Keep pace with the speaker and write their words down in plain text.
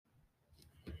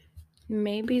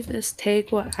Maybe this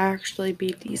take will actually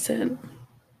be decent.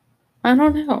 I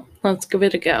don't know. Let's give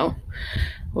it a go.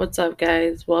 What's up,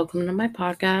 guys? Welcome to my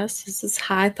podcast. This is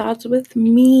High Thoughts with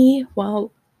me.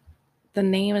 Well, the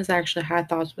name is actually High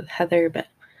Thoughts with Heather, but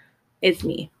it's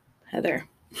me, Heather.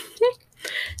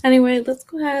 Anyway, let's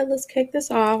go ahead. Let's kick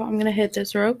this off. I'm going to hit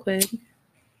this real quick.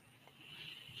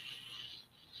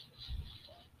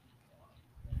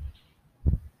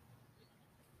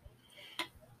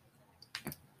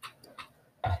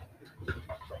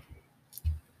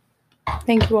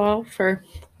 Thank you all for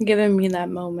giving me that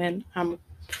moment. I'm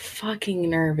fucking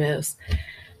nervous.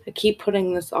 I keep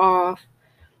putting this off.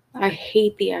 I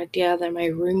hate the idea that my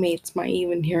roommates might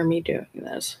even hear me doing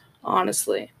this,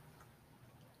 honestly.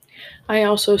 I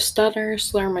also stutter,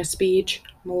 slur my speech.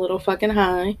 I'm a little fucking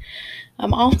high.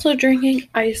 I'm also drinking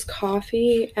iced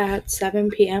coffee at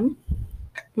 7 p.m.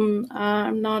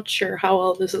 I'm not sure how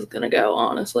well this is gonna go,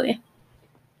 honestly.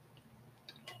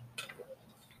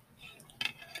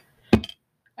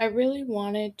 I really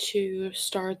wanted to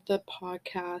start the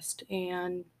podcast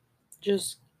and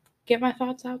just get my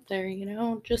thoughts out there,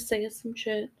 just say some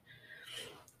shit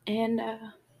and,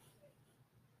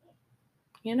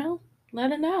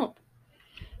 let it out.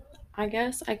 I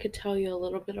guess I could tell you a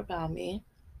little bit about me.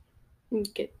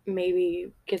 Get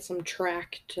some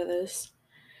track to this.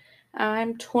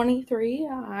 I'm 23.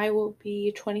 I will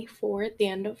be 24 at the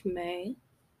end of May.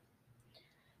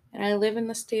 And I live in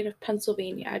the state of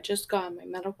Pennsylvania. I just got my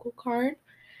medical card.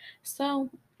 So,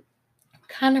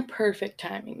 kind of perfect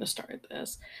timing to start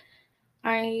this.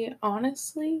 I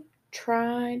honestly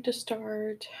tried to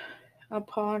start a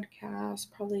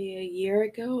podcast probably a year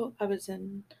ago. I was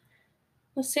in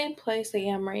the same place I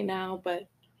am right now, but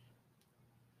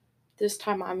this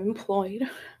time I'm employed,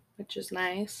 which is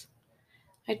nice.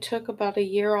 I took about a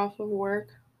year off of work.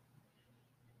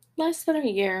 Less than a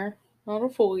year, not a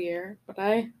full year, but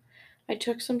I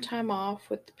took some time off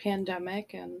with the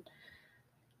pandemic, and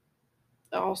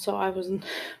also I was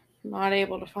not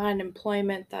able to find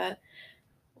employment that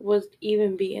would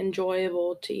even be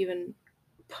enjoyable to even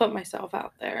put myself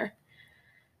out there.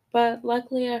 But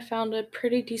luckily I found a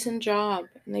pretty decent job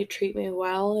and they treat me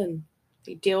well and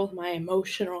they deal with my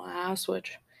emotional ass,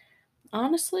 which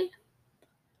honestly,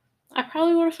 I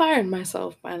probably would have fired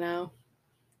myself by now.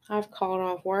 I've called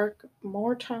off work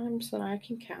more times than I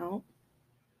can count.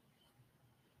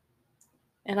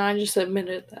 And I just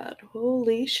admitted that.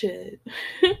 Holy shit.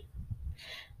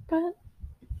 But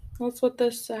that's what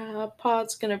this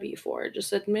pod's gonna be for.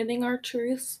 Just admitting our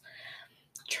truths,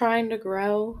 trying to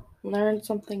grow, learn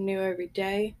something new every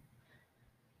day.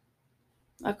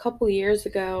 A couple years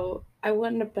ago, I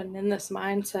wouldn't have been in this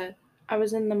mindset. I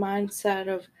was in the mindset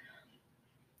of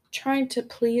trying to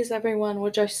please everyone,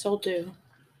 which I still do.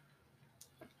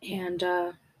 And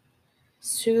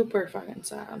super fucking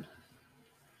sad.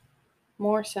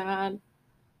 More sad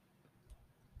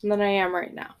than I am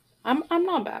right now. I'm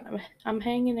not bad. I'm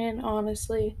hanging in,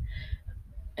 honestly.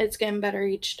 It's getting better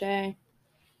each day.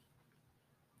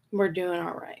 We're doing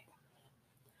all right.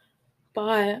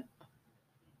 But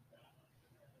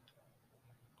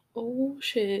oh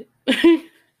shit. I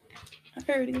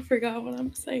already forgot what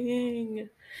I'm saying.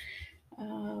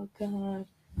 Oh god.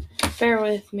 Bear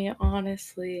with me,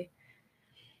 honestly.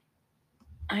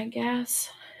 I guess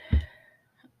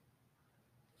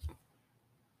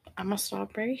I'm gonna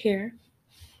stop right here.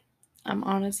 I'm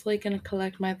honestly gonna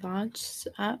collect my thoughts.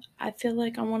 I feel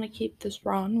like I want to keep this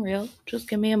raw and real. Just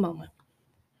give me a moment.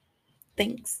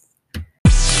 Thanks.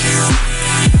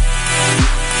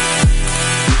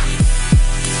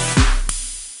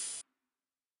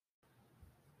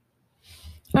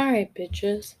 Alright,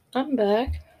 bitches. I'm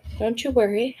back. Don't you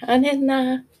worry. I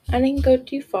didn't go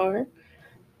too far.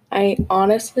 I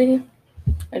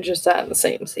just sat in the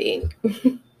same seat.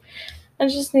 I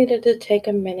just needed to take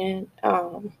a minute.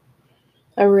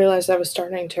 I realized I was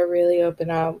starting to really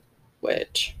open up,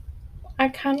 which I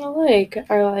kind of like.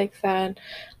 I like that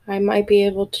I might be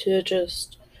able to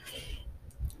just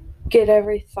get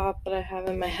every thought that I have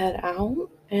in my head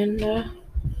out, and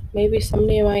maybe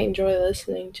somebody might enjoy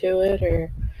listening to it,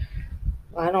 or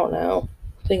I don't know.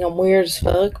 Think I'm weird as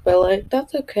fuck, but like,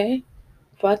 that's okay.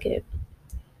 Fuck it.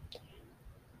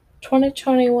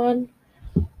 2021.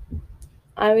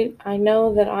 I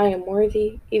know that I am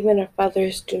worthy, even if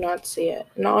others do not see it.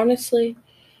 And honestly,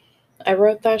 I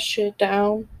wrote that shit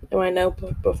down in my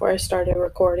notebook before I started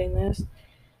recording this.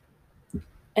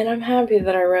 And I'm happy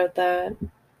that I wrote that.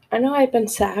 I know I've been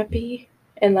sappy,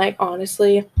 and like,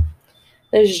 honestly,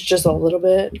 this is just a little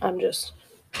bit. I'm just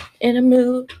in a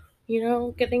mood,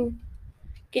 getting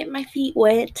my feet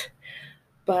wet.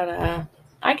 But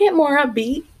I get more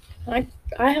upbeat. I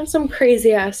have some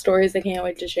crazy ass stories I can't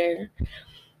wait to share.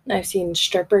 I've seen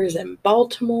strippers in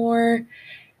Baltimore.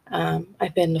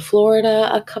 I've been to Florida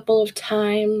a couple of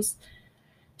times.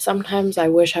 Sometimes I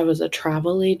wish I was a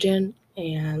travel agent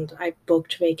and I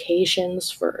booked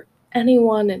vacations for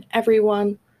anyone and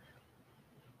everyone.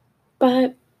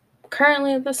 But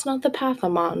currently, that's not the path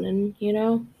I'm on, and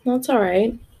that's all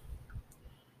right.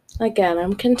 Again,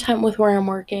 I'm content with where I'm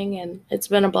working, and it's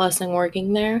been a blessing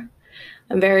working there.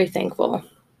 I'm very thankful.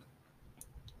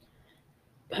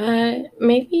 But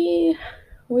maybe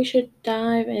we should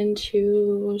dive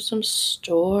into some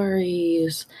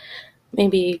stories.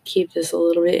 Maybe keep this a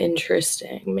little bit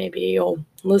interesting. Maybe you'll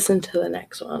listen to the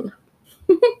next one.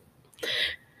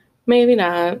 Maybe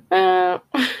not.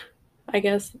 I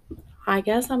guess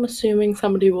I'm assuming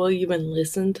somebody will even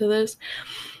listen to this.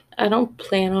 I don't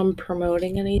plan on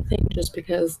promoting anything just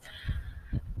because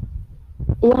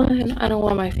one, I don't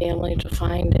want my family to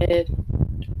find it.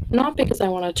 Not because I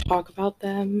want to talk about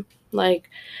them. Like,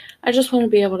 I just want to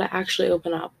be able to actually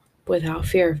open up without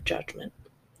fear of judgment.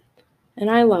 And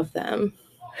I love them.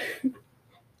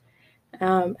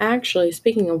 Actually,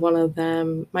 speaking of one of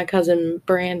them, my cousin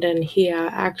Brandon, he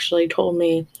actually told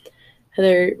me,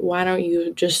 Heather, why don't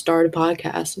you just start a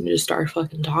podcast and just start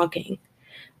fucking talking?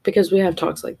 Because we have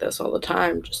talks like this all the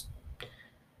time. Just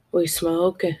we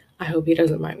smoke. I hope he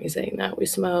doesn't mind me saying that. We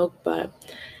smoke,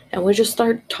 and we just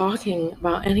start talking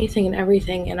about anything and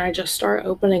everything, and I just start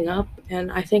opening up,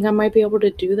 and I think I might be able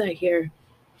to do that here.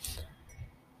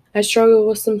 I struggle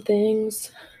with some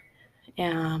things.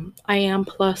 I am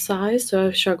plus size, so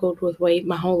I've struggled with weight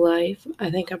my whole life. I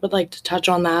think I would like to touch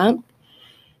on that.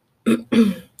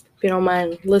 If you don't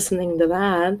mind listening to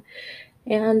that.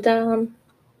 And I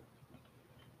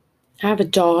have a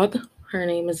dog. Her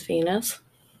name is Venus.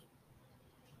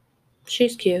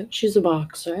 She's cute. She's a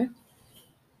boxer.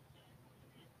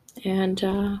 And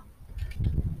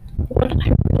what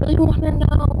I really want to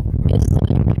know is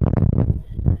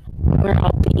where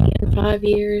I'll be in 5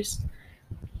 years.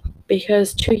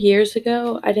 Because 2 years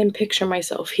ago, I didn't picture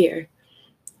myself here.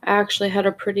 I actually had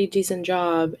a pretty decent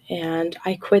job and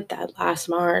I quit that last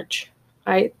March.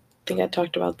 I think I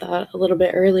talked about that a little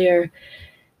bit earlier.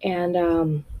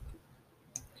 And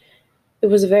it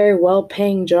was a very well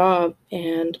paying job.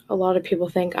 And a lot of people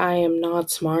think I am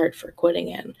not smart for quitting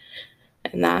it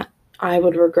and that I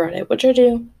would regret it, which I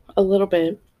do a little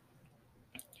bit.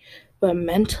 But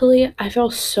mentally, I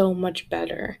feel so much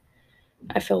better.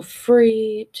 I feel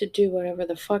free to do whatever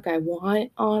the fuck I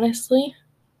want, honestly.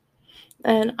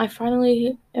 And I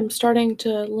finally am starting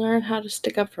to learn how to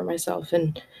stick up for myself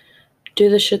and do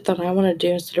the shit that I want to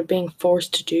do instead of being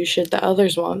forced to do shit that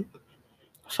others want.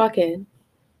 Fuck it.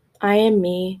 I am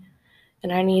me,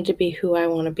 and I need to be who I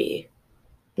want to be,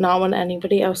 not what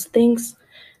anybody else thinks,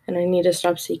 and I need to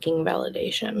stop seeking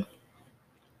validation.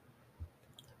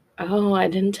 Oh, I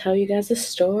didn't tell you guys a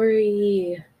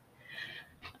story.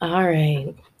 All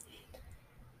right.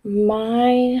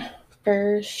 My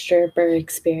first stripper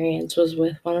experience was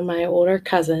with one of my older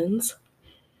cousins,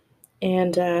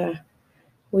 and it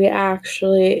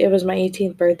was my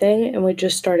 18th birthday, and we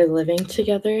just started living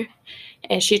together.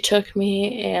 And she took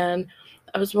me, and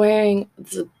I was wearing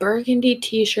the burgundy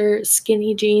t shirt,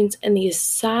 skinny jeans, and these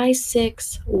size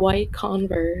 6 white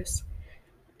Converse.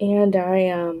 And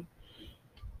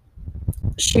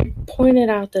she pointed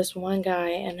out this one guy,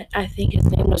 and I think his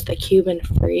name was the Cuban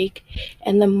Freak.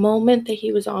 And the moment that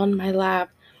he was on my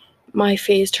lap, my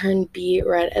face turned beet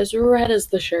red as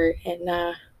the shirt.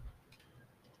 And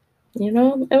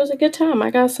it was a good time.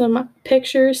 I got some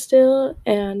pictures still,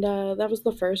 and that was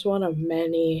the first one of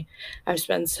many. I've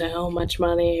spent so much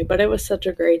money, but it was such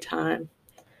a great time.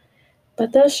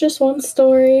 But that's just one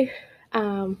story,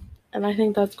 and I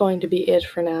think that's going to be it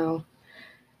for now.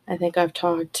 I think I've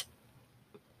talked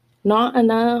not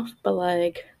enough, but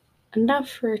like enough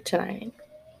for tonight.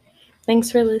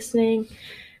 Thanks for listening.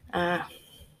 Uh,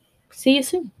 See you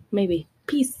soon, maybe.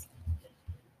 Peace.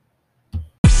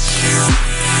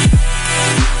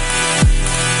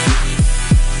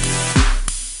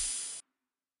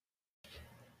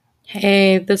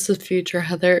 Hey, this is future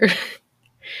Heather.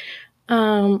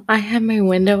 I have my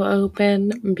window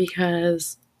open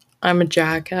because I'm a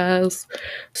jackass.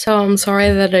 So I'm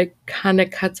sorry that it kind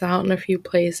of cuts out in a few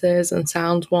places and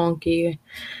sounds wonky.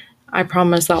 I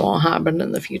promise that won't happen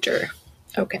in the future.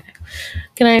 Okay.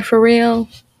 Good night for real.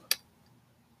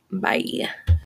 Bye.